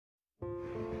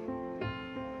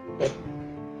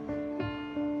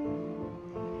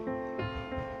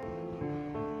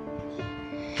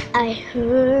I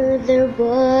heard there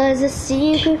was a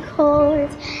secret chord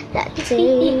that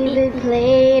David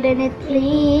played and it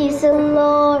pleased the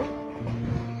Lord.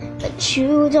 But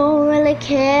you don't really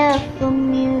care for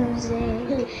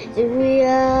music, do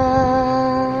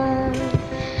ya?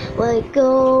 Well, it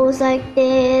goes like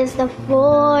this: the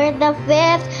fourth, the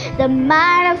fifth, the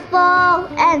minor fall,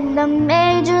 and the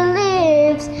major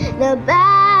lifts. The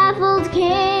baffled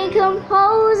king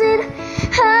composing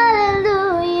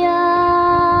hallelujah.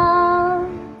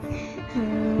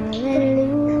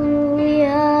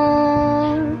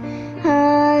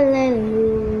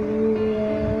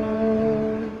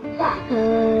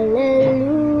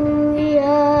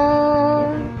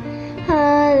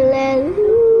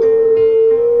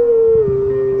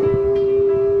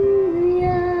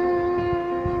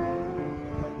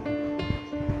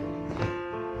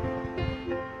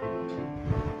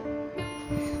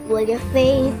 Well, your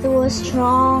faith was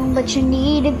strong, but you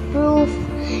needed proof.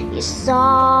 You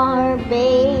saw her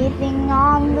bathing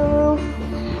on the roof,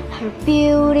 her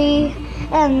beauty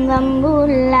and the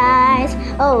moonlight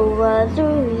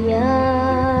overthrew you.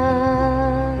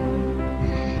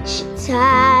 She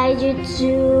tied you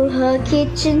to her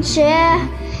kitchen chair,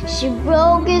 she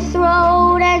broke your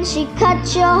throat and she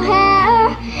cut your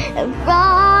hair, and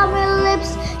from your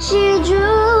lips she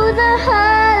drew the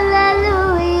hallelujah.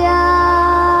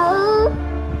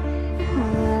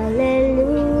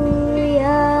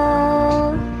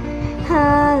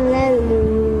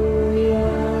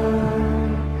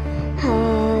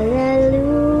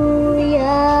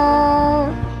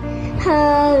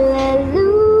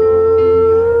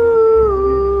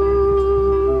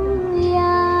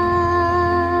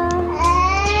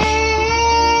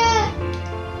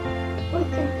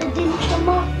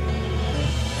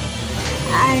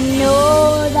 I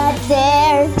know that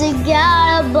there's a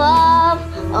God above.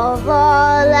 Of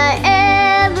all I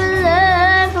ever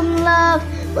learned from love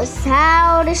was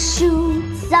how to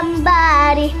shoot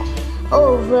somebody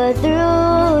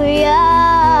overthrew you.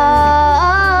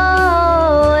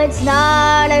 It's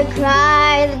not a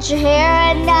cry that you hear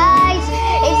at night.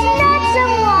 It's not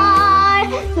someone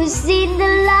who's seen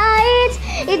the light.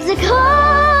 It's a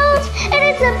cold and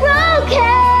it's a broken